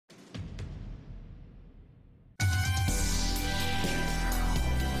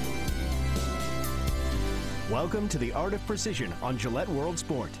Welcome to the Art of Precision on Gillette World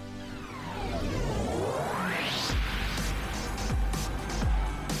Sport.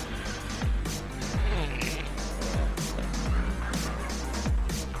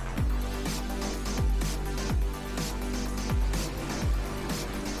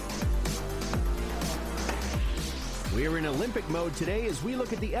 We're in Olympic mode today as we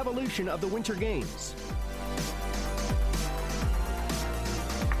look at the evolution of the Winter Games.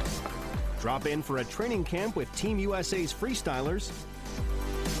 Drop in for a training camp with Team USA's freestylers.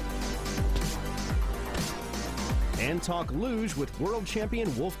 And talk luge with world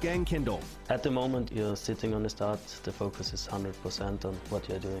champion Wolfgang Kindl. At the moment, you're sitting on the start. The focus is 100% on what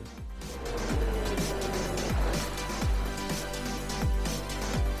you're doing.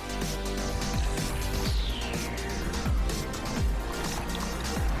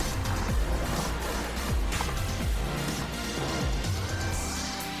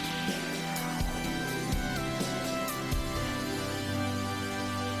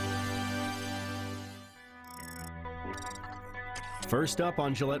 First up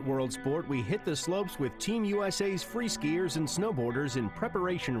on Gillette World Sport, we hit the slopes with Team USA's free skiers and snowboarders in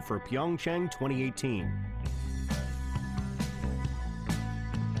preparation for Pyeongchang 2018.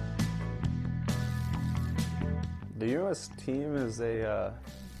 The U.S. team is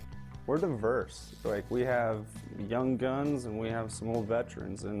we're diverse. Like, we have young guns and we have some old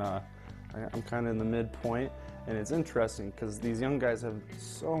veterans, and I'm kind of in the midpoint. And it's interesting because these young guys have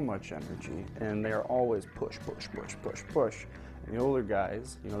so much energy and they are always push, push, push, push, push. And the older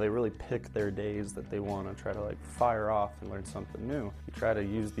guys, you know, they really pick their days that they want to try to like fire off and learn something new. You try to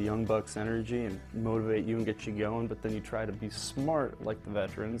use the young bucks' energy and motivate you and get you going, but then you try to be smart like the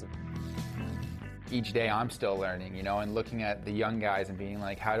veterans. Each day I'm still learning, you know, and looking at the young guys and being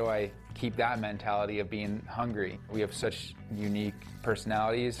like, how do I keep that mentality of being hungry? We have such unique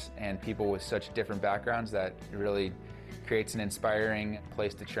personalities and people with such different backgrounds that it really creates an inspiring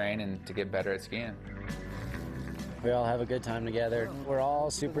place to train and to get better at skiing. We all have a good time together. We're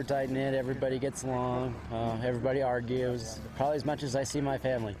all super tight-knit, everybody gets along, everybody argues, probably as much as I see my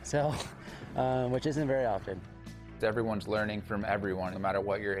family, so, which isn't very often. Everyone's learning from everyone, no matter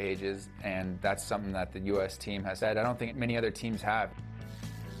what your age is, and that's something that the U.S. team has said I don't think many other teams have.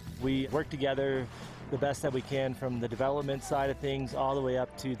 We work together the best that we can from the development side of things all the way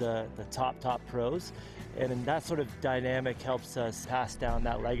up to the top pros. And that sort of dynamic helps us pass down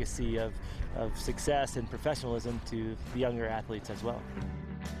that legacy of success and professionalism to the younger athletes as well.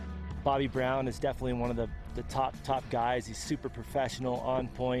 Bobby Brown is definitely one of the top guys. He's super professional, on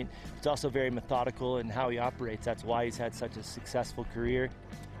point. He's also very methodical in how he operates. That's why he's had such a successful career.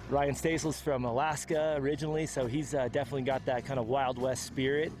 Ryan Stasel's from Alaska originally, so he's definitely got that kind of Wild West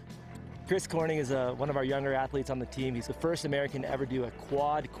spirit. Chris Corning is one of our younger athletes on the team. He's the first American to ever do a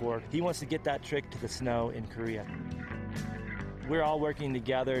quad cork. He wants to get that trick to the snow in Korea. We're all working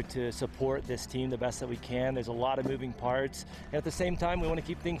together to support this team the best that we can. There's a lot of moving parts. And at the same time, we want to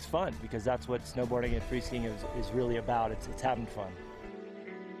keep things fun because that's what snowboarding and freeskiing is really about. It's having fun.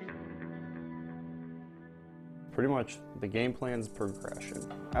 Pretty much the game plan's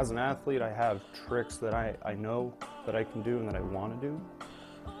progression. As an athlete, I have tricks that I know that I can do and that I want to do.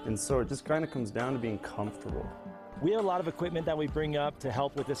 And so it just kind of comes down to being comfortable. We have a lot of equipment that we bring up to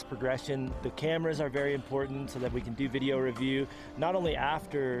help with this progression. The cameras are very important so that we can do video review, not only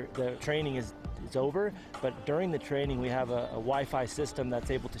after the training is over, but during the training we have a Wi-Fi system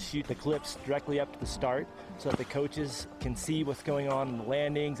that's able to shoot the clips directly up to the start so that the coaches can see what's going on in the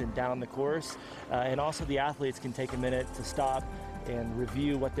landings and down the course. And also the athletes can take a minute to stop and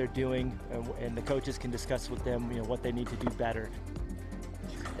review what they're doing, and the coaches can discuss with them, you know, what they need to do better.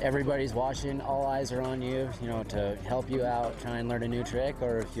 Everybody's watching, all eyes are on you, you know, to help you out, try and learn a new trick,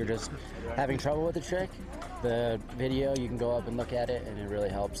 or if you're just having trouble with the trick, the video, you can go up and look at it, and it really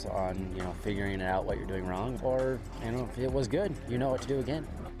helps on, you know, figuring out what you're doing wrong, or, you know, if it was good, you know what to do again.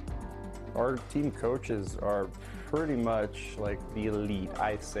 Our team coaches are pretty much like the elite,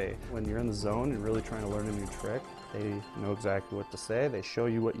 I say. When you're in the zone and really trying to learn a new trick, they know exactly what to say, they show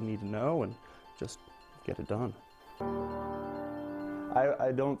you what you need to know, and just get it done.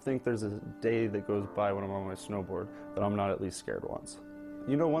 I don't think there's a day that goes by when I'm on my snowboard that I'm not at least scared once.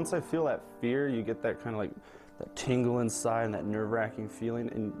 You know, once I feel that fear, you get that kind of like that tingle inside and that nerve-wracking feeling,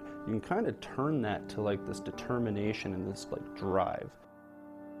 and you can kind of turn that to like this determination and this like drive.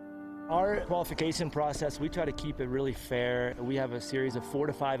 Our qualification process, we try to keep it really fair. We have a series of 4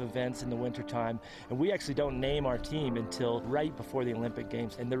 to 5 events in the wintertime, and we actually don't name our team until right before the Olympic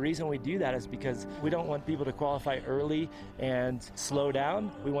Games. And the reason we do that is because we don't want people to qualify early and slow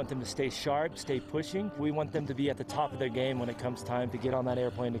down. We want them to stay sharp, stay pushing. We want them to be at the top of their game when it comes time to get on that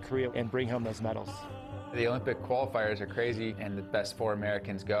airplane to Korea and bring home those medals. The Olympic qualifiers are crazy and the best 4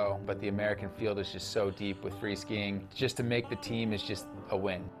 Americans go, but the American field is just so deep with free skiing. Just to make the team is just a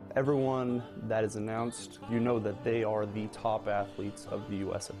win. Everyone that is announced, you know that they are the top athletes of the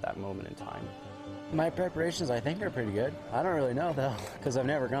U.S. at that moment in time. My preparations, I think, are pretty good. I don't really know, though, because I've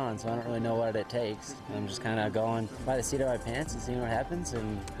never gone, so I don't really know what it takes. I'm just kind of going by the seat of my pants and seeing what happens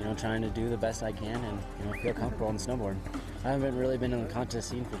and, trying to do the best I can and, feel comfortable on the snowboard. I haven't really been in the contest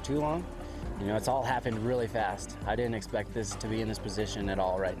scene for too long. It's all happened really fast. I didn't expect this to be in this position at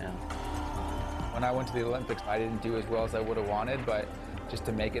all right now. When I went to the Olympics, I didn't do as well as I would have wanted, but just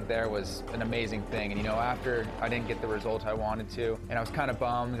to make it there was an amazing thing. And after I didn't get the result I wanted to, and I was kind of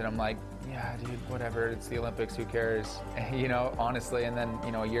bummed, and I'm like, yeah, dude, whatever, it's the Olympics, who cares? Honestly, and then,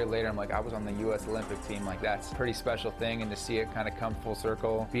 a year later, I'm like, I was on the U.S. Olympic team. Like, that's a pretty special thing, and to see it kind of come full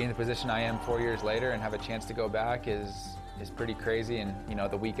circle, be in the position I am 4 years later and have a chance to go back is pretty crazy. And,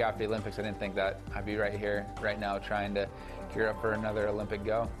 the week after the Olympics, I didn't think that I'd be right here, right now, trying to gear up for another Olympic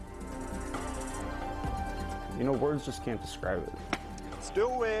go. Words just can't describe it. Let's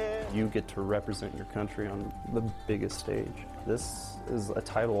do it! You get to represent your country on the biggest stage. This is a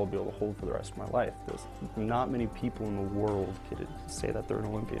title I'll be able to hold for the rest of my life. There's not many people in the world get to say that they're an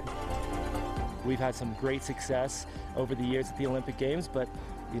Olympian. We've had some great success over the years at the Olympic Games, but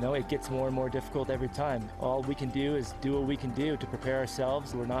it gets more and more difficult every time. All we can do is do what we can do to prepare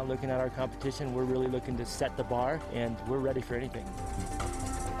ourselves. We're not looking at our competition. We're really looking to set the bar, and we're ready for anything.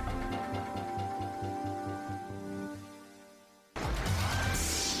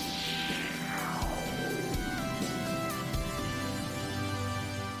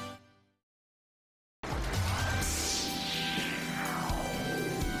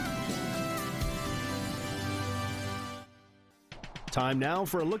 Time now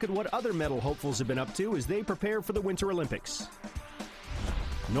for a look at what other medal hopefuls have been up to as they prepare for the Winter Olympics.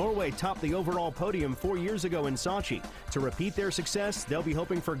 Norway topped the overall podium 4 years ago in Sochi. To repeat their success, they'll be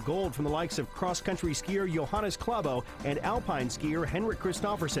hoping for gold from the likes of cross-country skier Johannes Klæbo and alpine skier Henrik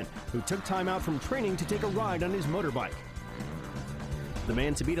Kristoffersen, who took time out from training to take a ride on his motorbike. The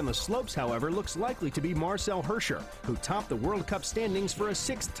man to beat on the slopes, however, looks likely to be Marcel Hirscher, who topped the World Cup standings for a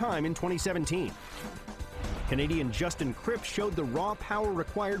 6th time in 2017. Canadian Justin Cripps showed the raw power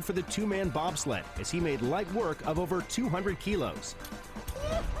required for the two-man bobsled as he made light work of over 200 kilos.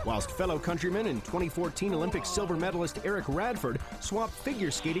 Whilst fellow countryman and 2014 Olympic silver medalist Eric Radford swapped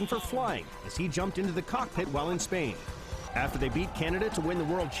figure skating for flying as he jumped into the cockpit while in Spain. After they beat Canada to win the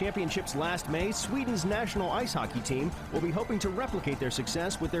World Championships last May, Sweden's national ice hockey team will be hoping to replicate their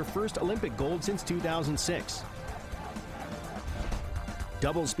success with their first Olympic gold since 2006.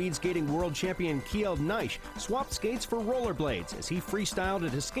 Double speed skating world champion Kjeld Nijs swapped skates for rollerblades as he freestyled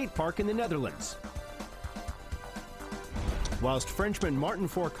at a skate park in the Netherlands. Whilst Frenchman Martin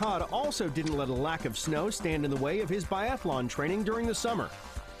Fourcade also didn't let a lack of snow stand in the way of his biathlon training during the summer.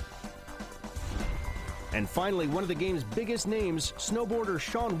 And finally, one of the game's biggest names, snowboarder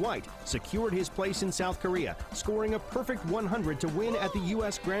Shaun White, secured his place in South Korea, scoring a perfect 100 to win at the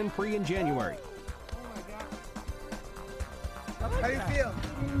U.S. Grand Prix in January. How do you feel?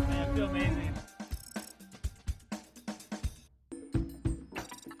 I feel amazing.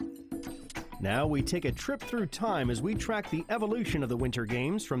 Now we take a trip through time as we track the evolution of the Winter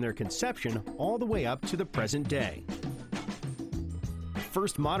Games from their conception all the way up to the present day. The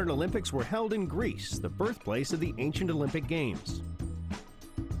first modern Olympics were held in Greece, the birthplace of the ancient Olympic Games.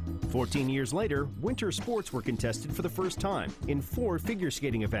 14 years later, winter sports were contested for the first time in 4 figure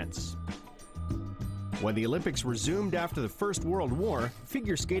skating events. When the Olympics resumed after the First World War,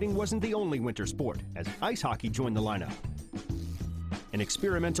 figure skating wasn't the only winter sport, as ice hockey joined the lineup. An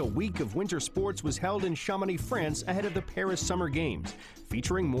experimental week of winter sports was held in Chamonix, France ahead of the Paris Summer Games.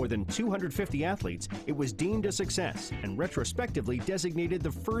 Featuring more than 250 athletes, it was deemed a success and retrospectively designated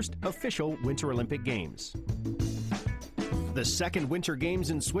the first official Winter Olympic Games. The second Winter Games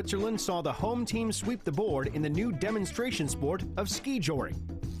in Switzerland saw the home team sweep the board in the new demonstration sport of ski joring.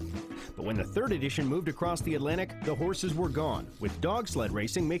 But when the third edition moved across the Atlantic, the horses were gone, with dog sled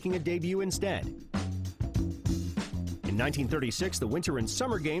racing making a debut instead. In 1936, the Winter and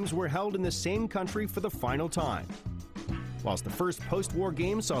Summer Games were held in the same country for the final time. Whilst the first post-war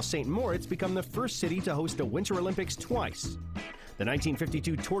games saw St. Moritz become the first city to host a Winter Olympics twice. The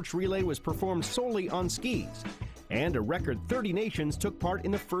 1952 torch relay was performed solely on skis, and a record 30 nations took part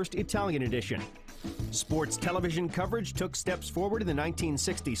in the first Italian edition. Sports television coverage took steps forward in the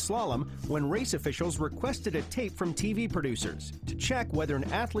 1960 slalom when race officials requested a tape from TV producers to check whether an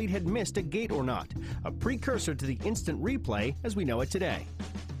athlete had missed a gate or not, a precursor to the instant replay as we know it today.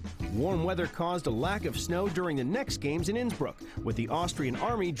 Warm weather caused a lack of snow during the next games in Innsbruck, with the Austrian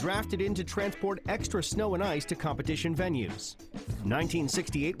army drafted in to transport extra snow and ice to competition venues.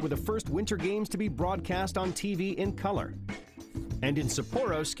 1968 were the first Winter Games to be broadcast on TV in color. And in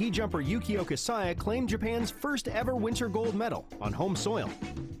Sapporo, ski jumper Yukio Kasaya claimed Japan's first ever winter gold medal on home soil.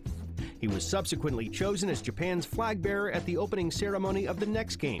 He was subsequently chosen as Japan's flag bearer at the opening ceremony of the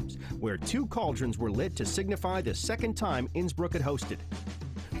next games, where 2 cauldrons were lit to signify the second time Innsbruck had hosted.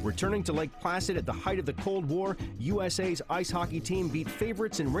 Returning to Lake Placid at the height of the Cold War, USA's ice hockey team beat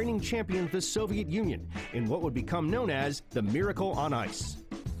favorites and reigning champions the Soviet Union in what would become known as the Miracle on Ice.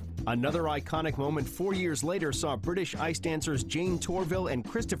 Another iconic moment 4 years later saw British ice dancers Jane Torville and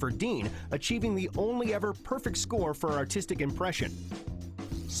Christopher Dean achieving the only ever perfect score for artistic impression.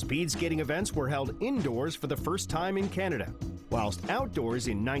 Speed skating events were held indoors for the first time in Canada, whilst outdoors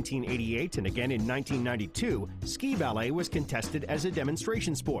in 1988 and again in 1992, ski ballet was contested as a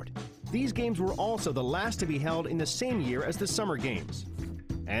demonstration sport. These games were also the last to be held in the same year as the Summer Games.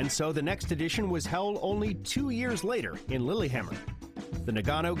 And so the next edition was held only 2 years later in Lillehammer. The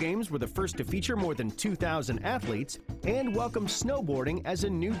Nagano Games were the first to feature more than 2,000 athletes and welcomed snowboarding as a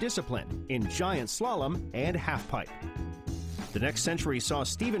new discipline in giant slalom and halfpipe. The next century saw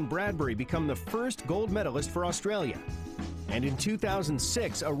Stephen Bradbury become the first gold medalist for Australia. And in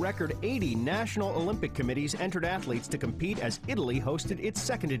 2006, a record 80 National Olympic Committees entered athletes to compete as Italy hosted its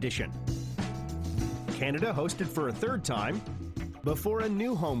second edition. Canada hosted for a third time, before a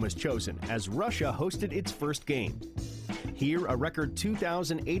new home was chosen as Russia hosted its first Games. Here, a record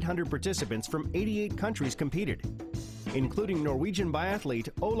 2,800 participants from 88 countries competed, including Norwegian biathlete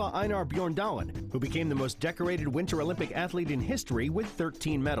Ola Einar Bjorndalen, who became the most decorated Winter Olympic athlete in history with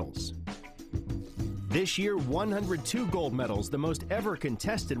 13 medals. This year, 102 gold medals, the most ever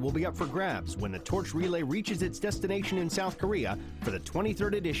contested, will be up for grabs when the torch relay reaches its destination in South Korea for the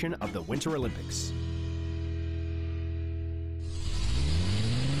 23rd edition of the Winter Olympics.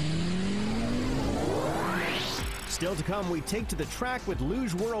 Still to come, we take to the track with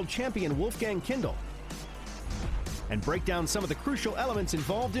luge world champion Wolfgang Kindl and break down some of the crucial elements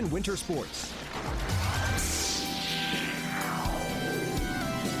involved in winter sports.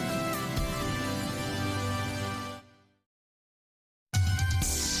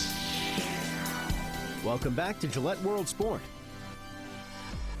 Welcome back to Gillette World Sport.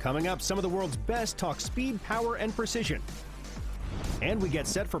 Coming up, some of the world's best talk speed, power, and precision. And we get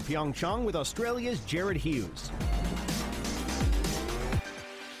set for Pyeongchang with Australia's Jared Hughes.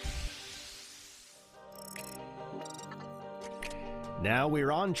 Now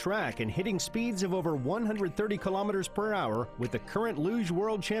we're on track and hitting speeds of over 130 kilometers per hour with the current luge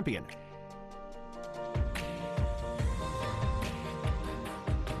world champion.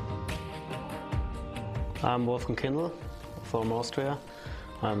 I'm Wolfgang Kindl from Austria.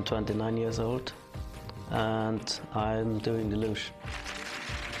 I'm 29 years old and I'm doing the luge.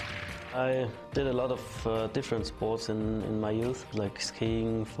 I did a lot of different sports in my youth, like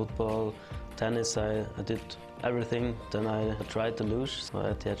skiing, football, tennis. I did everything. Then I tried the luge. So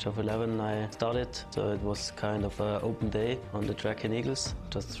at the age of 11 I started, so it was kind of an open day on the track in Eagles,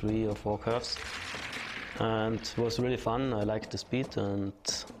 just 3 or 4 curves. And it was really fun. I liked the speed and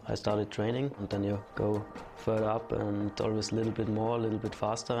I started training, and then you go further up and always a little bit more, a little bit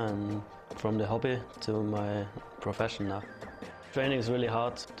faster, and from the hobby to my profession now. Training is really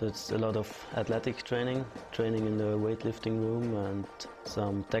hard. There's a lot of athletic training in the weightlifting room, and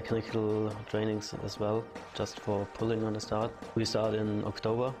some technical trainings as well, just for pulling on the start. We start in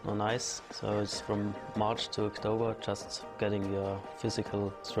October on ice, so it's from March to October, just getting your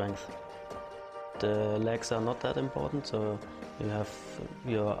physical strength. The legs are not that important, so you have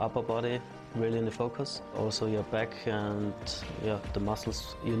your upper body really in the focus, also your back and the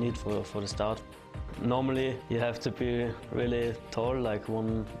muscles you need for the start. Normally you have to be really tall, like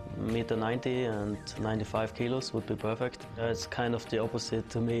 1.90 m and 95 kilos would be perfect. It's kind of the opposite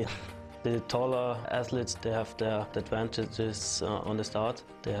to me. The taller athletes, they have their advantages on the start.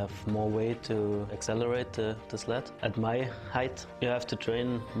 They have more weight to accelerate the sled. At my height, you have to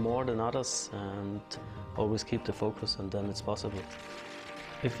train more than others and always keep the focus, and then it's possible.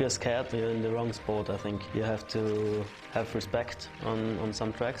 If you're scared, you're in the wrong sport, I think. You have to have respect on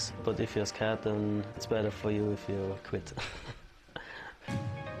some tracks, but if you're scared, then it's better for you if you quit.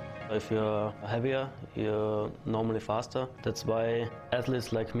 If you're heavier, you're normally faster. That's why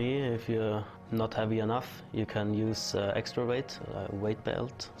athletes like me, if you're not heavy enough, you can use extra weight, a weight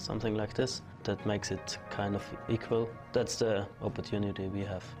belt, something like this. That makes it kind of equal. That's the opportunity we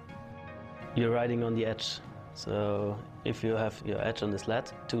have. You're riding on the edge. So if you have your edge on the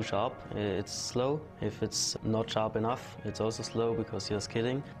sled too sharp, it's slow. If it's not sharp enough, it's also slow because you're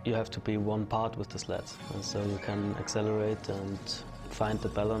skidding. You have to be one part with the sled, and so you can accelerate and find the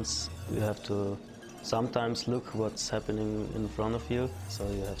balance. You have to sometimes look what's happening in front of you, so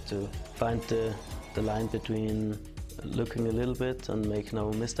you have to find the line between looking a little bit and make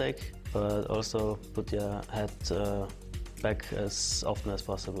no mistake, but also put your head back as often as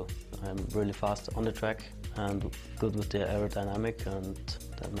possible. I'm really fast on the track and good with the aerodynamic, and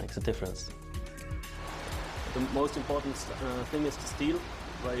that makes a difference. The most important thing is the steel,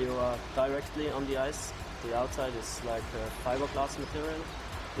 where you are directly on the ice. The outside is like a fiberglass material.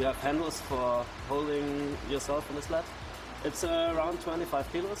 You have handles for holding yourself on the sled. It's around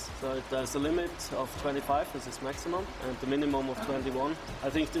 25 kilos, so there's a limit of 25, this is maximum, and the minimum of 21. I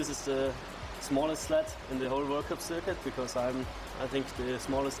think this is the smallest sled in the whole World Cup circuit, because I'm, I think, the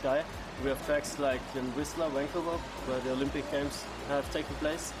smallest guy. We have tracks like in Whistler, Vancouver, where the Olympic Games have taken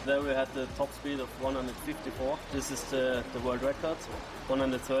place. There we had the top speed of 154. This is the world record.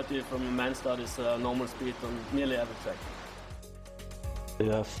 130 from a man start is normal speed on nearly every track.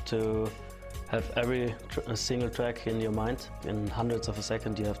 You have to have every single track in your mind. In hundreds of a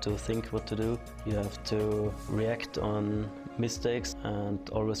second you have to think what to do. You have to react on mistakes and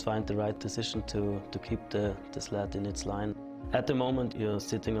always find the right decision to keep the sled in its line. At the moment you're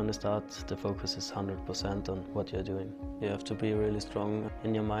sitting on the start, the focus is 100% on what you're doing. You have to be really strong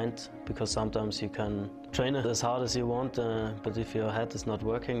in your mind, because sometimes you can train it as hard as you want, but if your head is not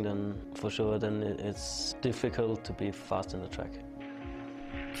working, then for sure then it's difficult to be fast in the track.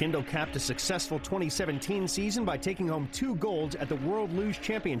 Kindl capped a successful 2017 season by taking home 2 golds at the World Luge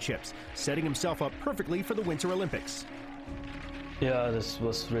Championships, setting himself up perfectly for the Winter Olympics. Yeah, this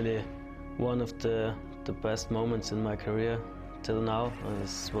was really one of the best moments in my career till now.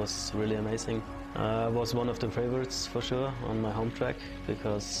 This was really amazing. I was one of the favorites for sure on my home track,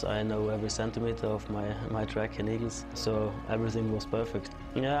 because I know every centimeter of my track in Eagles, so everything was perfect.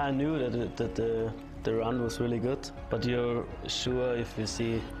 Yeah, I knew that the run was really good, but you're sure if you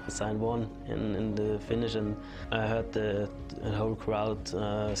see sign 1 in the finish, and I heard the whole crowd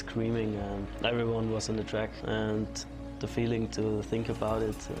screaming, and everyone was on the track, and the feeling to think about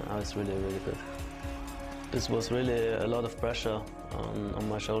it was really, really good. This was really a lot of pressure on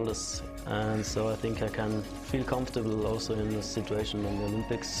my shoulders, and so I think I can feel comfortable also in the situation in the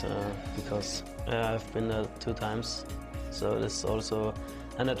Olympics, because I've been there 2 times, so it's also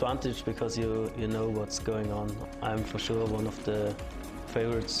an advantage because you know what's going on. I'm for sure one of the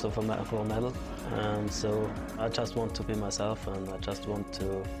favorites for a medal, and so I just want to be myself, and I just want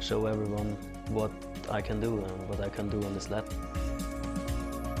to show everyone what I can do and what I can do on the sled.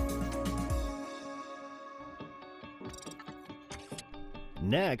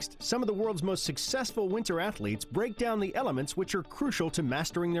 Next, some of the world's most successful winter athletes break down the elements which are crucial to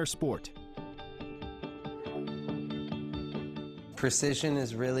mastering their sport. Precision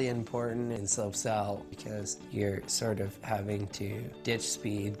is really important in slopestyle because you're sort of having to ditch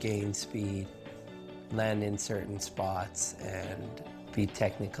speed, gain speed, land in certain spots, and be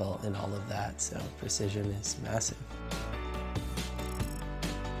technical in all of that. So precision is massive.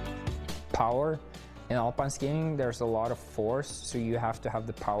 Power. In alpine skiing, there's a lot of force, so you have to have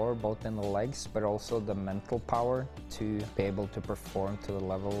the power both in the legs, but also the mental power to be able to perform to the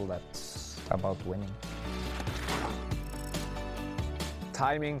level that's about winning.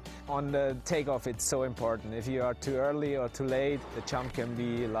 Timing on the takeoff, it's so important. If you are too early or too late, the jump can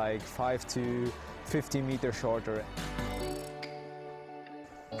be like 5 to 15 meters shorter.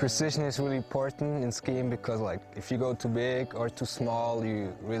 Precision is really important in skiing because, like, if you go too big or too small,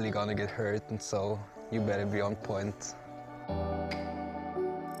 you're really gonna get hurt, and so you better be on point.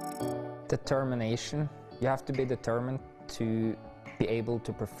 Determination. You have to be determined to be able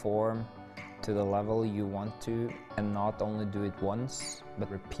to perform to the level you want to, and not only do it once, but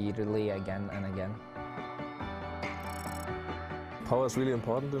repeatedly again and again. Power is really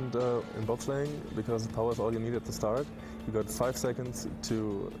important in bobsleighing because power is all you need at the start. You got 5 seconds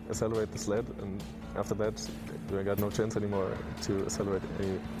to accelerate the sled, and after that you got no chance anymore to accelerate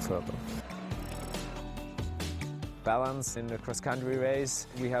any further. Balance in the cross-country race.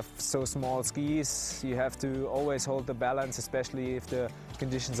 We have so small skis, you have to always hold the balance, especially if the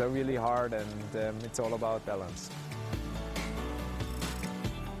conditions are really hard, and it's all about balance.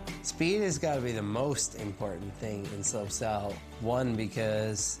 Speed has got to be the most important thing in slopestyle. One,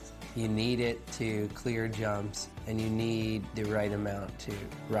 because you need it to clear jumps, and you need the right amount to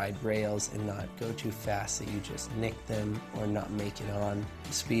ride rails and not go too fast that you just nick them or not make it on.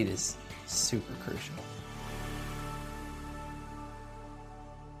 Speed is super crucial.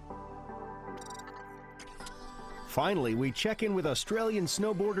 Finally, we check in with Australian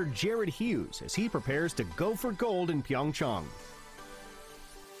snowboarder Jared Hughes as he prepares to go for gold in Pyeongchang.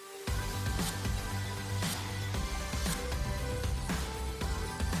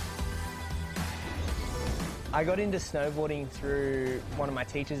 I got into snowboarding through one of my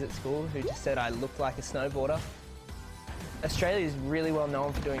teachers at school who just said I looked like a snowboarder. Australia is really well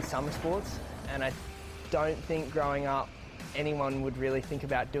known for doing summer sports, and I don't think growing up anyone would really think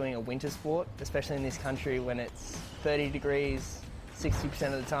about doing a winter sport, especially in this country when it's 30 degrees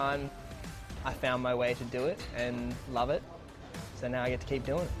 60% of the time. I found my way to do it and love it, so now I get to keep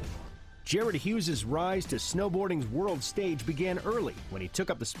doing it. Jared Hughes' rise to snowboarding's world stage began early when he took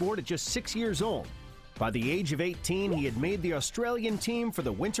up the sport at just 6 years old. By the age of 18, he had made the Australian team for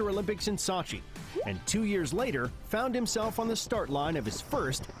the Winter Olympics in Sochi, and 2 years later found himself on the start line of his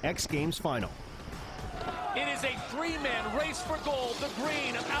first X Games final. It is a three-man race for gold. The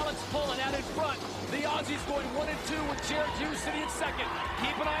green of Alex Pullen out in front. The Aussies going 1 and 2 with Jared Hughes sitting in second.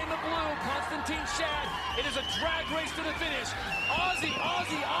 Keep an eye on the blue, Konstantin Shad. It is a drag race to the finish. Aussie,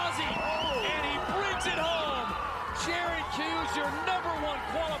 Aussie, Aussie, and he brings it home. Jared Hughes, your #1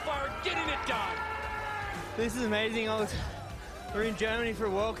 qualifier, getting it done. This is amazing. We're in Germany for a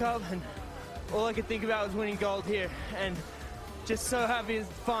World Cup, and all I could think about was winning gold here, and just so happy it's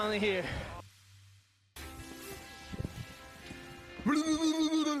finally here.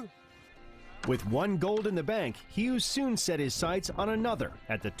 With 1 gold in the bank, Hughes soon set his sights on another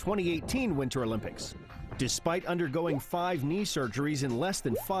at the 2018 Winter Olympics. Despite undergoing 5 knee surgeries in less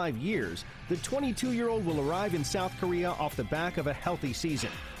than 5 years, the 22-year-old will arrive in South Korea off the back of a healthy season,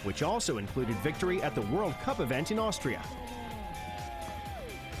 which also included victory at the World Cup event in Austria.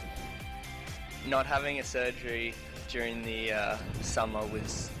 Not having a surgery during the summer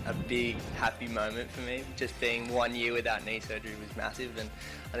was a big happy moment for me. Just being 1 year without knee surgery was massive, and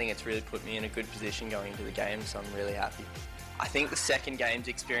I think it's really put me in a good position going into the games, so I'm really happy. I think the second games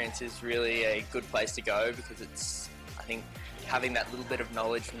experience is really a good place to go because I think having that little bit of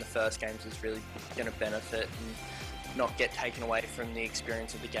knowledge from the first games is really going to benefit and not get taken away from the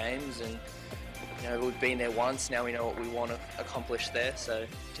experience of the games. And you know, we've been there once, now we know what we want to accomplish there, so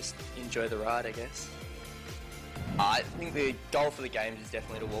just enjoy the ride, I guess. I think the goal for the games is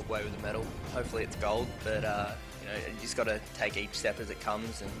definitely to walk away with a medal. Hopefully it's gold, but you know, you just got to take each step as it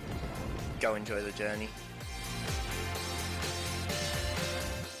comes and go enjoy the journey.